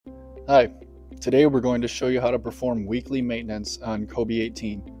Hi, today we're going to show you how to perform weekly maintenance on Cobi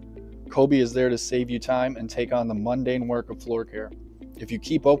 18. Cobi is there to save you time and take on the mundane work of floor care. If you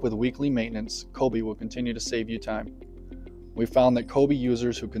keep up with weekly maintenance, Cobi will continue to save you time. We found that Cobi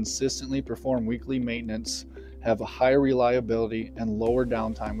users who consistently perform weekly maintenance have a higher reliability and lower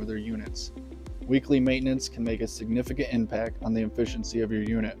downtime with their units. Weekly maintenance can make a significant impact on the efficiency of your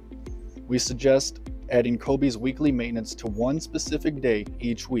unit. We suggest adding Cobi's weekly maintenance to one specific day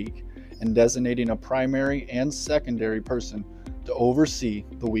each week and designating a primary and secondary person to oversee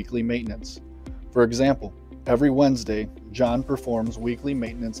the weekly maintenance. For example, every Wednesday, John performs weekly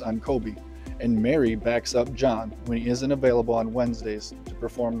maintenance on Cobi, and Mary backs up John when he isn't available on Wednesdays to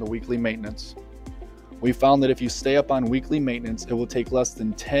perform the weekly maintenance. We found that if you stay up on weekly maintenance, it will take less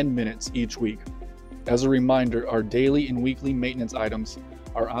than 10 minutes each week. As a reminder, our daily and weekly maintenance items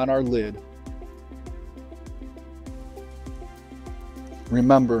are on our lid.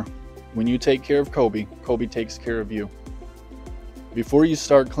 Remember, when you take care of Cobi, Cobi takes care of you. Before you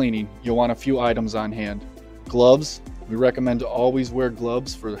start cleaning, you'll want a few items on hand. Gloves. We recommend to always wear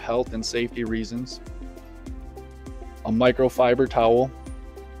gloves for health and safety reasons. A microfiber towel.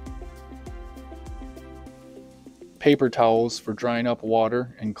 Paper towels for drying up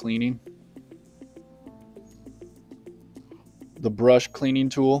water and cleaning. The brush cleaning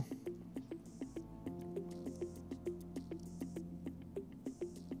tool.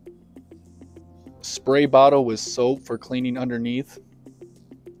 Spray bottle with soap for cleaning underneath.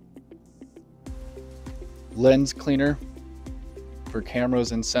 Lens cleaner for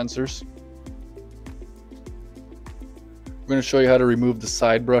cameras and sensors. We're going to show you how to remove the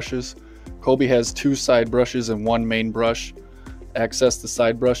side brushes. Cobi has two side brushes and one main brush. Access the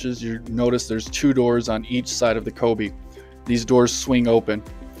side brushes. You notice there's two doors on each side of the Cobi. These doors swing open.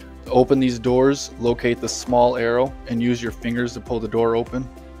 To open these doors, locate the small arrow and use your fingers to pull the door open.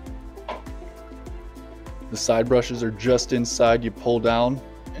 The side brushes are just inside. You pull down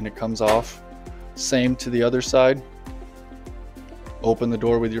and it comes off. Same to the other side. Open the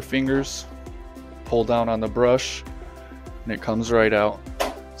door with your fingers, pull down on the brush, and it comes right out.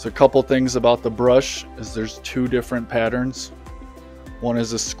 So a couple things about the brush is there's two different patterns. One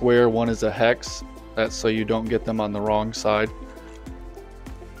is a square, one is a hex. That's so you don't get them on the wrong side.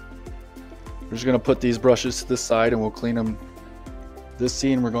 We're just going to put these brushes to the side and we'll clean them. This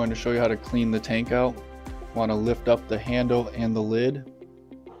scene we're going to show you how to clean the tank out. Want to lift up the handle and the lid.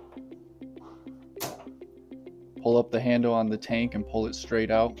 Pull up the handle on the tank and pull it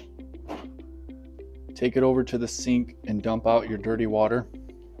straight out. Take it over to the sink and dump out your dirty water.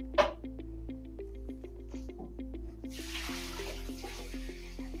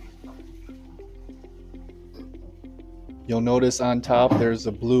 You'll notice on top there's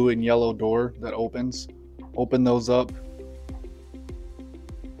a blue and yellow door that opens. Open those up.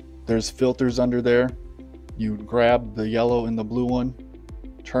 There's filters under there. You grab the yellow and the blue one,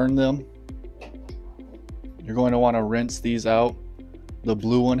 turn them. You're going to want to rinse these out. The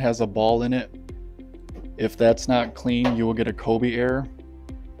blue one has a ball in it. If that's not clean, you will get a Cobi error.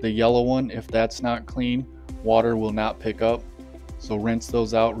 The yellow one, if that's not clean, water will not pick up. So rinse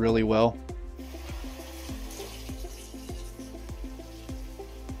those out really well.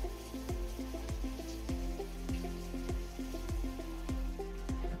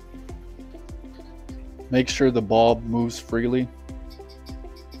 Make sure the bulb moves freely.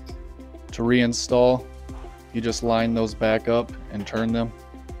 To reinstall, you just line those back up and turn them.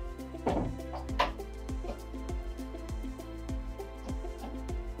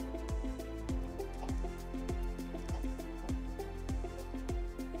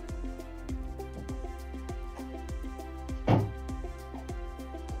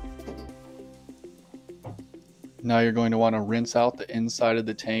 Now you're going to want to rinse out the inside of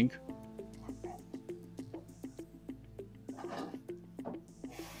the tank.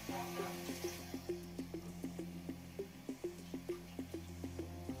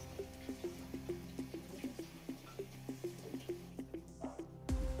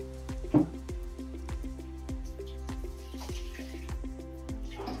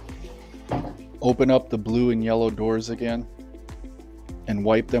 Open up the blue and yellow doors again and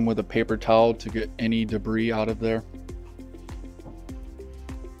wipe them with a paper towel to get any debris out of there.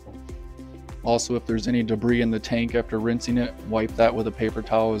 Also, if there's any debris in the tank after rinsing it, wipe that with a paper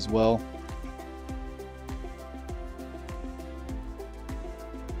towel as well.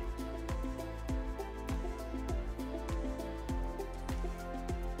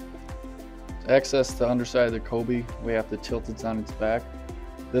 To access the underside of the Cobi, we have to tilt it on its back.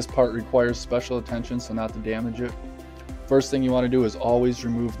 This part requires special attention so not to damage it. First thing you want to do is always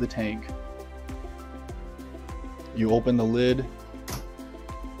remove the tank. You open the lid,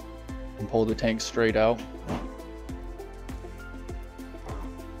 and pull the tank straight out.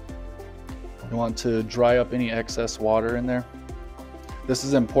 You want to dry up any excess water in there. This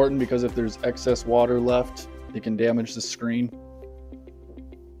is important because if there's excess water left, it can damage the screen.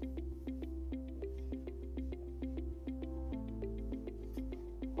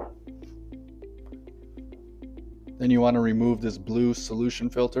 Then you want to remove this blue solution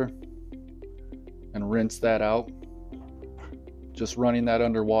filter and rinse that out. Just running that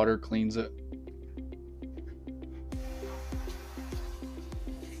under water cleans it.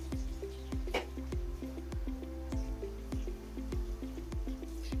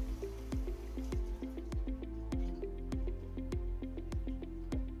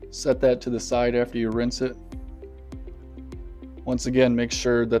 Set that to the side after you rinse it. Once again, make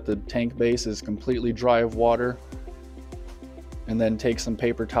sure that the tank base is completely dry of water, and then take some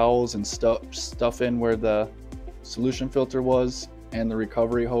paper towels and stuff in where the solution filter was and the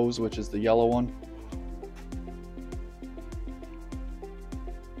recovery hose, which is the yellow one.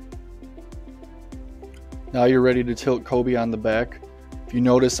 Now you're ready to tilt Cobi on the back. If you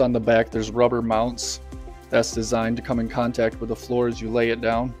notice on the back there's rubber mounts. That's designed to come in contact with the floor as you lay it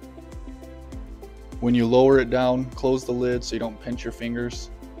down. When you lower it down, close the lid so you don't pinch your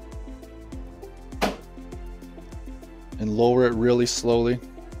fingers. And lower it really slowly.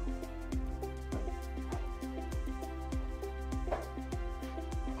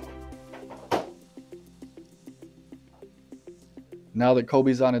 Now that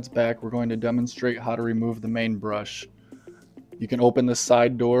Cobi's on its back, we're going to demonstrate how to remove the main brush. You can open the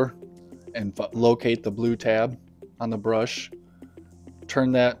side door and locate the blue tab on the brush.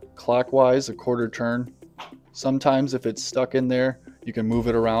 Turn that clockwise a quarter turn. Sometimes if it's stuck in there, you can move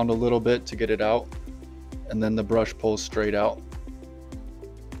it around a little bit to get it out, and then the brush pulls straight out.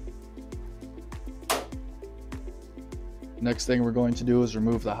 Next thing we're going to do is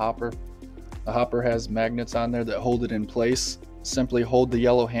remove the hopper. The hopper has magnets on there that hold it in place. Simply hold the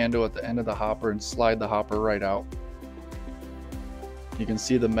yellow handle at the end of the hopper and slide the hopper right out. You can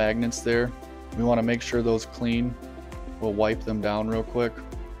see the magnets there. We want to make sure those clean. We'll wipe them down real quick.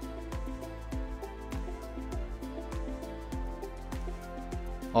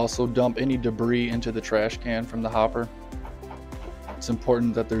 Also, dump any debris into the trash can from the hopper. It's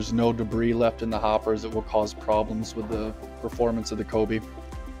important that there's no debris left in the hopper, as it will cause problems with the performance of the Cobi.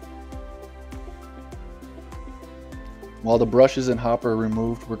 While the brushes and hopper are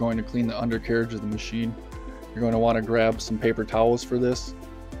removed, we're going to clean the undercarriage of the machine. You're going to want to grab some paper towels for this.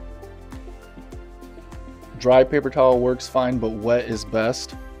 Dry paper towel works fine, but wet is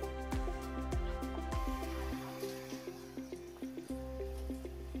best.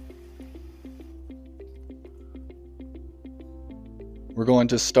 We're going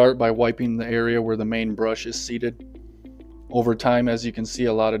to start by wiping the area where the main brush is seated. Over time, as you can see,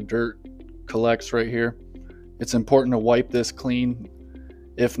 a lot of dirt collects right here. It's important to wipe this clean.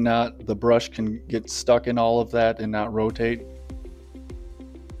 If not, the brush can get stuck in all of that and not rotate.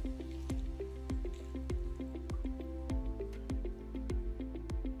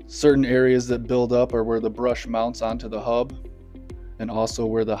 Certain areas that build up are where the brush mounts onto the hub, and also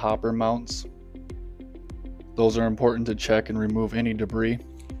where the hopper mounts. Those are important to check and remove any debris.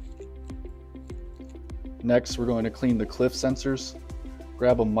 Next, we're going to clean the cliff sensors.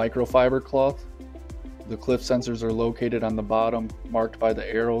 Grab a microfiber cloth. The cliff sensors are located on the bottom, marked by the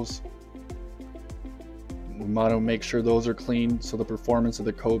arrows. We want to make sure those are clean so the performance of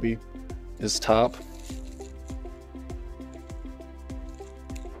the Cobi is top.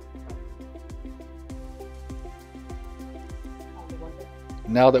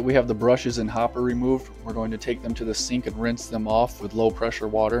 Now that we have the brushes and hopper removed, we're going to take them to the sink and rinse them off with low pressure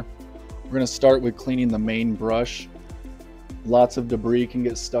water. We're going to start with cleaning the main brush. Lots of debris can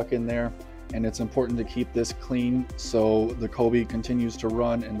get stuck in there, and it's important to keep this clean so the Cobi continues to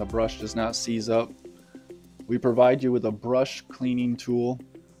run and the brush does not seize up. We provide you with a brush cleaning tool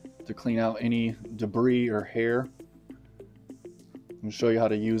to clean out any debris or hair. I'll show you how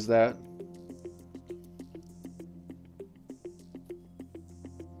to use that.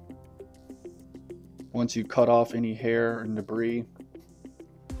 Once you cut off any hair and debris,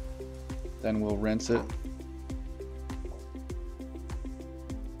 then we'll rinse it.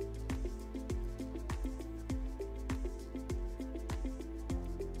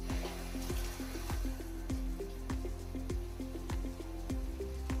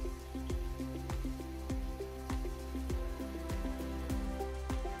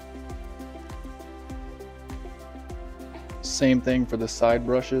 Same thing for the side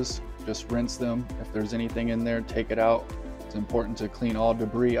brushes. Just rinse them. If there's anything in there, take it out. It's important to clean all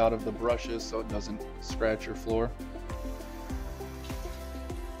debris out of the brushes so it doesn't scratch your floor.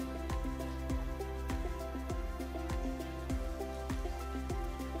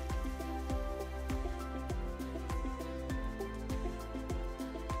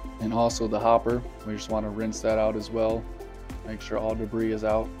 And also the hopper, we just want to rinse that out as well. Make sure all debris is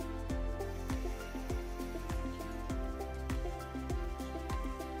out.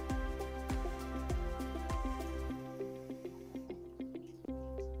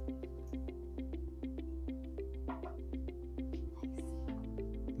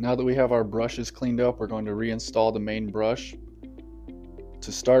 Now that we have our brushes cleaned up, we're going to reinstall the main brush.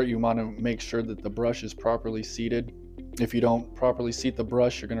 To start, you want to make sure that the brush is properly seated. If you don't properly seat the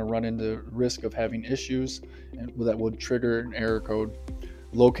brush, you're going to run into risk of having issues and that would trigger an error code.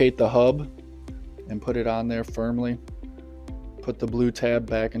 Locate the hub and put it on there firmly. Put the blue tab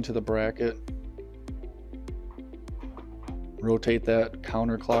back into the bracket. Rotate that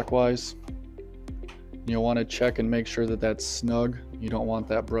counterclockwise. You'll want to check and make sure that that's snug. You don't want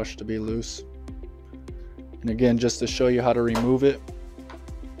that brush to be loose. And again, just to show you how to remove it,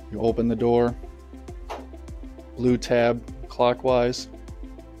 you open the door, blue tab clockwise,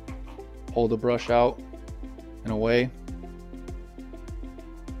 pull the brush out and away.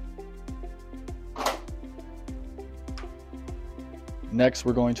 Next,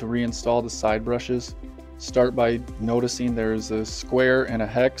 we're going to reinstall the side brushes. Start by noticing there's a square and a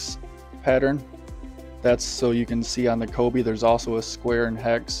hex pattern. That's so you can see on the Cobi there's also a square and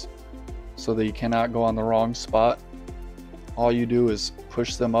hex so that you cannot go on the wrong spot. All you do is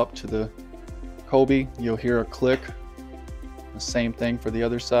push them up to the Cobi. You'll hear a click. The same thing for the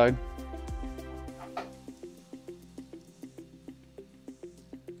other side.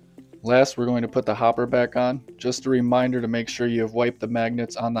 Last, we're going to put the hopper back on. Just a reminder to make sure you have wiped the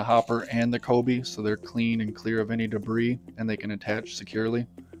magnets on the hopper and the Cobi so they're clean and clear of any debris and they can attach securely.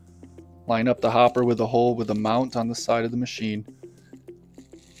 Line up the hopper with a hole with a mount on the side of the machine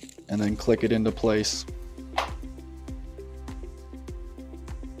and then click it into place.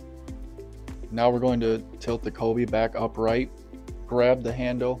 Now we're going to tilt the Cobi back upright. Grab the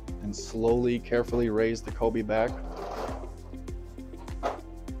handle and slowly, carefully raise the Cobi back.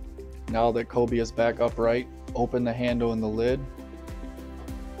 Now that Cobi is back upright, open the handle and the lid.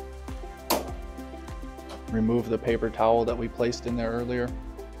 Remove the paper towel that we placed in there earlier.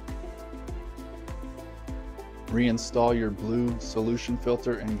 Reinstall your blue solution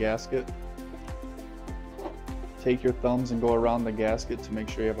filter and gasket. Take your thumbs and go around the gasket to make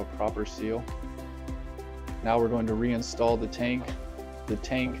sure you have a proper seal. Now we're going to reinstall the tank. The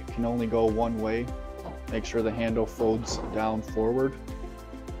tank can only go one way. Make sure the handle folds down forward.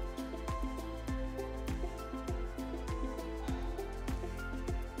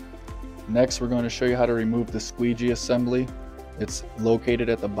 Next, we're going to show you how to remove the squeegee assembly. It's located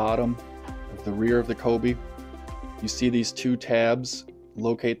at the bottom of the rear of the Cobi. You see these two tabs.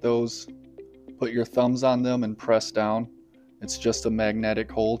 Locate those. Put your thumbs on them and press down. It's just a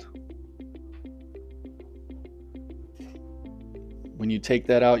magnetic hold. When you take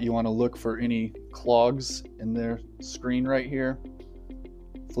that out, you want to look for any clogs in their screen right here.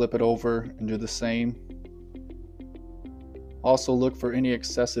 Flip it over and do the same. Also look for any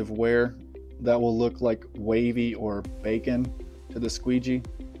excessive wear that will look like wavy or bacon to the squeegee.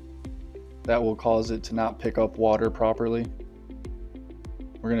 That will cause it to not pick up water properly.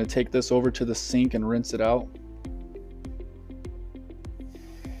 We're going to take this over to the sink and rinse it out.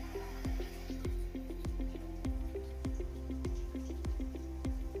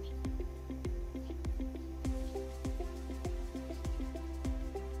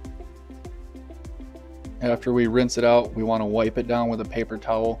 After we rinse it out, we want to wipe it down with a paper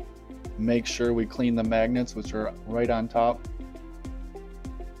towel. Make sure we clean the magnets, which are right on top.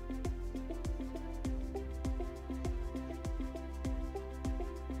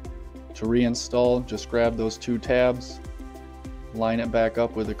 To reinstall, just grab those two tabs, line it back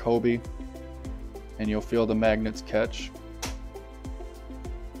up with the Cobi, and you'll feel the magnets catch.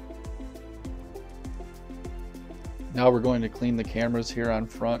 Now we're going to clean the cameras here on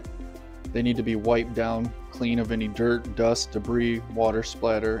front. They need to be wiped down clean of any dirt, dust, debris, water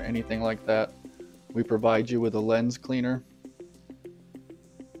splatter, anything like that. We provide you with a lens cleaner.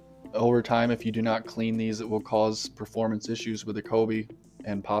 Over time, if you do not clean these, it will cause performance issues with the Cobi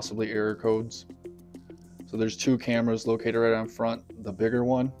and possibly error codes. So there's two cameras located right on front. The bigger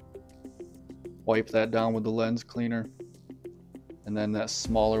one, wipe that down with the lens cleaner, and then that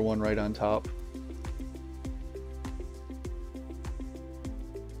smaller one right on top.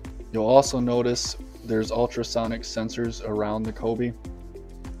 You'll also notice there's ultrasonic sensors around the Cobi.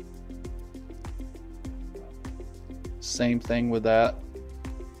 Same thing with that.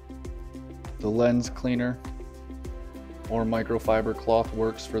 The lens cleaner or microfiber cloth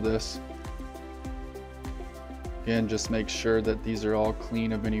works for this. Again, just make sure that these are all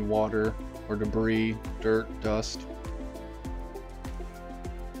clean of any water or debris, dirt, dust.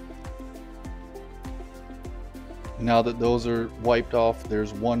 Now that those are wiped off,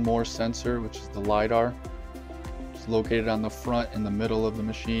 there's one more sensor, which is the LiDAR. It's located on the front in the middle of the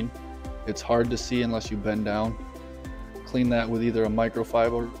machine. It's hard to see unless you bend down. Clean that with either a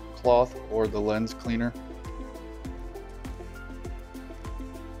microfiber cloth or the lens cleaner.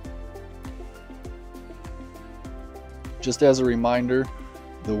 Just as a reminder,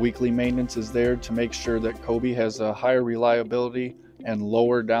 the weekly maintenance is there to make sure that Cobi has a higher reliability and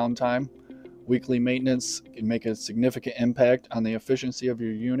lower downtime. Weekly maintenance can make a significant impact on the efficiency of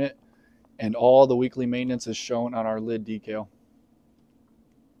your unit, and all the weekly maintenance is shown on our lid decal.